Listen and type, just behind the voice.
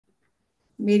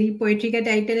मेरी पोएट्री का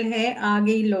टाइटल है आ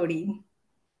गई लोड़ी।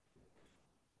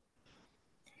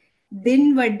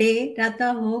 दिन वड्डे राता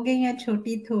हो गईयां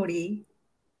छोटी थोड़ी।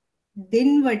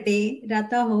 दिन वड्डे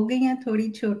राता हो गईयां थोड़ी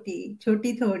छोटी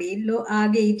छोटी थोड़ी लो आ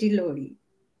गई जी लोड़ी।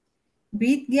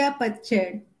 बीत गया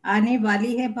पतझड़ आने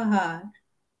वाली है बहार।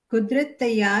 कुदरत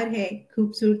तैयार है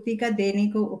खूबसूरती का देने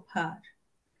को उपहार।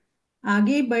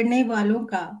 आगे बढ़ने वालों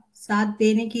का साथ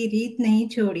देने की रीत नहीं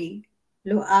छोड़ी।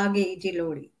 लो आ गई जी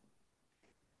लोड़ी।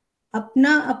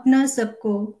 अपना अपना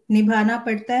सबको निभाना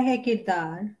पड़ता है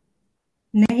किरदार।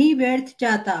 नहीं व्यर्थ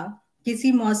जाता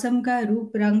किसी मौसम का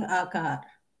रूप रंग आकार।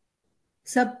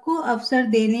 सबको अवसर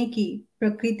देने की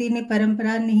प्रकृति ने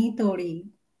परंपरा नहीं तोड़ी।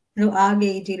 लो आ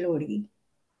गई जी लोड़ी।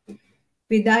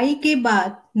 विदाई के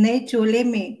बाद नए चोले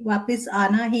में वापस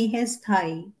आना ही है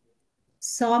स्थाई।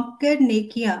 सौंप कर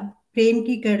नेकियां प्रेम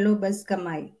की कर लो बस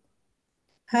कमाई।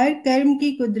 हर कर्म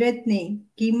की कुदरत ने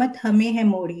कीमत हमें है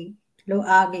मोड़ी। लो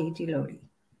आ गई जी लोड़ी।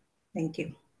 Thank you.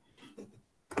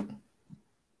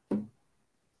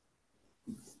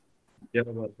 क्या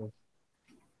बात है।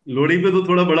 लोहड़ी पे तो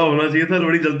थोड़ा बड़ा होना चाहिए था,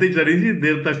 लोहड़ी जलती चली थी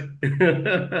देर तक।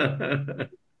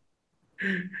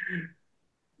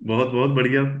 बहुत बहुत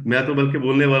बढ़िया। मैं तो बल्कि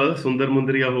बोलने वाला था, सुंदर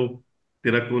मुंदरिया हो,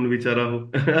 तेरा कौन बेचारा हो।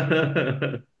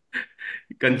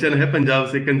 कंचन है पंजाब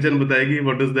से, कंचन बताएगी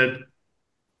what does that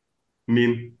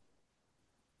mean.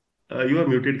 You are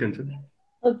muted Kanchan.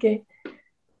 Okay.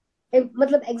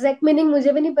 मतलब एग्जैक्ट मीनिंग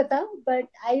मुझे भी नहीं पता, but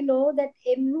I know that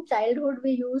in childhood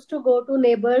we use to go to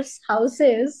neighbours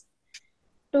houses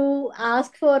to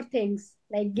ask for things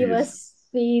like give yes. us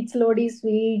sweets, Lodi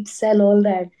sweets, and all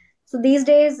that. So these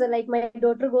days, like my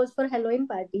daughter goes for Halloween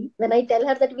party. When I tell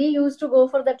her that we used to go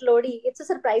for that Lodi, it's a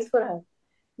surprise for her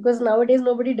because nowadays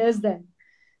nobody does that.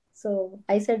 So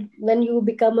I said, when you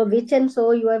become a witch and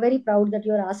so you are very proud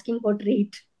that you are asking for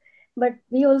treat. But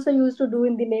we also used to do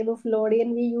in the name of Lodi,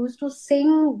 and we used to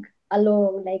sing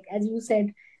along, like as you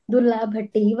said, Dulla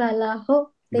Bhatti wala ho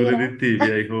दूल्हे tera, दीदी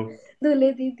भी आई हो।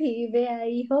 दूल्हे दी थी वे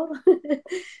आई हो.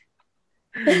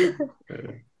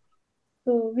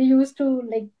 So we used to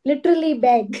like literally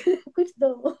beg, कुछ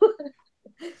दो,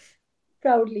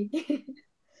 proudly.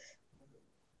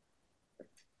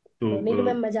 तो तो नीलू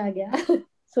मैम मजा आ गया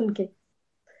सुन के,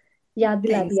 याद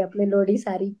दिला थैंक्स। दिया अपने लोडी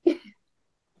सारी.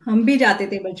 हम भी जाते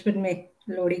थे बचपन में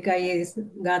लोहड़ी का ये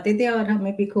गाते थे और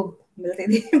हमें भी खूब मिलते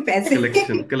थे पैसे।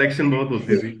 कलेक्शन कलेक्शन बहुत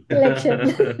होती थी।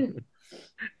 कलेक्शन.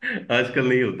 आजकल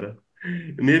नहीं होता।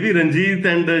 May be Ranjit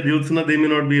and Jyotsna they may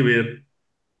not be aware.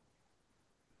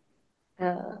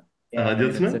 हाँ. Yeah, I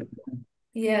Jyotsna. didn't say.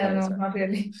 Yeah, no, not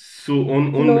really. So on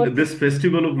Not. this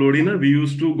festival of Lodi, na, we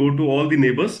used to go to all the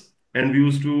neighbors and we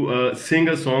used to sing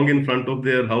a song in front of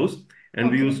their house,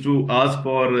 and we Okay. used to ask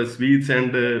for sweets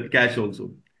and cash also.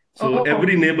 So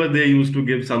every Oh, neighbor they used to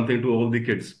give something to all the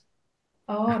kids.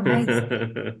 oh, nice.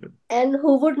 And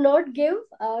who would not give?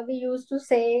 We used to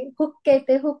say, "हुक्के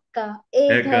पे हुक्का, ए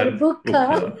है घर कर भुक्का."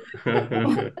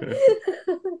 भुक्खा।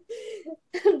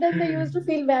 Then they used to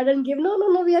feel bad and give. No, no,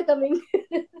 no, we are coming.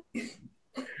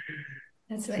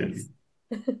 That's चलिए। nice.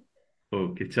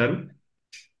 Okay चल।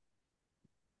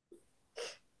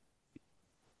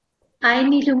 हाय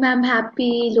नीलू ma'am,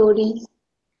 happy Lohri.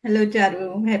 Hello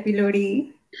Charu, happy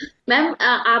Lohri. Ma'am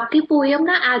आपकी poem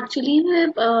ना एक्चुअली में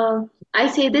आई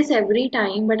से this every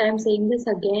time but I am saying this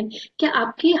again, कि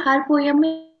आपकी हर poem में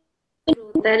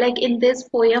होता है, like in this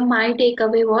poem my take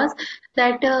away was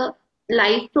that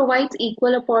life provides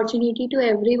equal opportunity to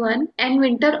everyone and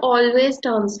winter always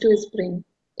turns to spring.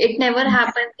 It never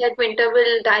happens that winter will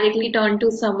directly turn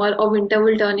to summer or winter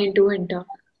will turn into winter.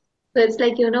 So it's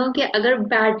like, कि अगर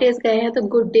bad days गए हैं तो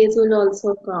good days will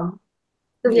also come.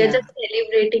 So we are या just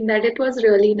celebrating that. It was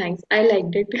really nice. I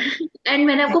liked it. And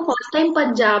मैंने आपको first time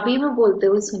Punjabi में बोलते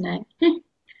हुए सुना है.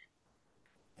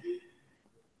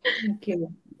 Thank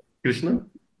you. Krishna.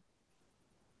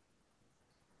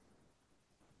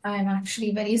 I'm actually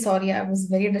very sorry. I was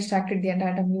very distracted the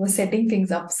entire time. You were setting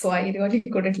things up, so I really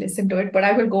couldn't listen to it. But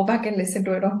I will go back and listen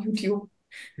to it on YouTube.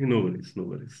 No worries, no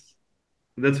worries.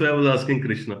 That's why I was asking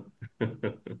Krishna.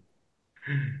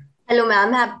 Hello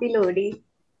ma'am, happy Lohri.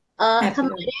 Happy Lohri.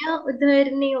 हमारे यहाँ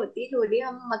उधर नहीं होती लोहड़ी,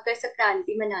 हम मकर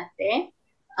संक्रांति मनाते हैं।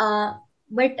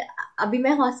 But अभी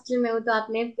मैं हॉस्टल में हूँ तो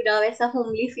आपने पूरा वैसा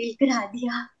होमली फील करा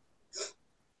दिया।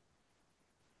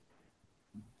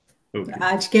 तो ओके।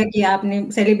 आज क्या किया आपने,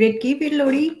 सेलिब्रेट की फिर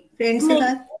लोहड़ी फ्रेंड्स के नहीं,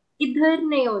 साथ? इधर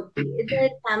नहीं होती, इधर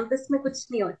कैंपस में कुछ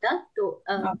नहीं होता तो।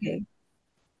 ओके,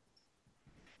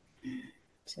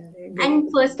 चलिए एंड गुड।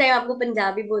 फर्स्ट टाइम आपको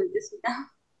पंजाबी बोलते सुना।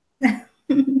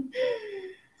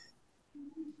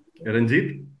 Ranjit.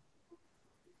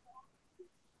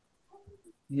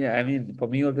 Yeah, I mean, for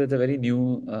me also, it's a very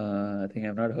new thing.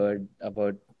 I've not heard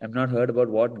about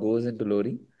what goes into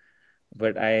Lori,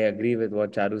 but I agree with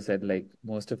what Charu said. Like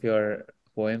most of your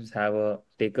poems have a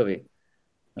takeaway,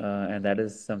 and that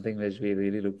is something which we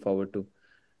really look forward to.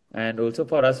 And also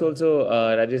for us, also,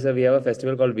 Rajesh sir, we have a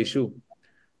festival called Vishu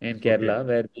in Okay. Kerala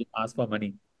where we ask for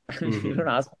money. We don't Mm-hmm.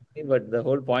 ask for money, but the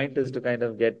whole point is to kind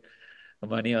of get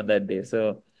money on that day.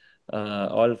 So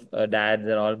all dads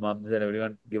and all moms and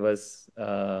everyone give us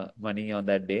money on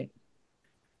that day,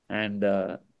 and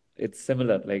it's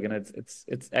similar. Like it's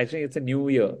actually it's a new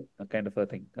year kind of a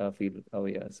thing. Feel over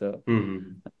here.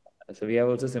 Mm-hmm. So we have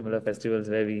also similar festivals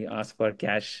where we ask for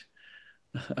cash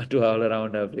to all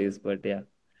around our place. But yeah,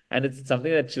 and it's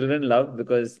something that children love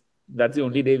because that's the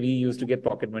only day we used to get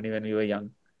pocket money when we were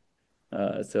young.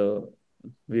 So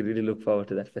we really look forward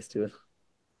to that festival.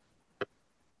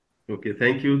 Okay.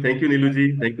 Thank you. Thank you,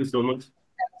 Neeluji. Thank you so much.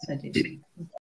 Rajesh.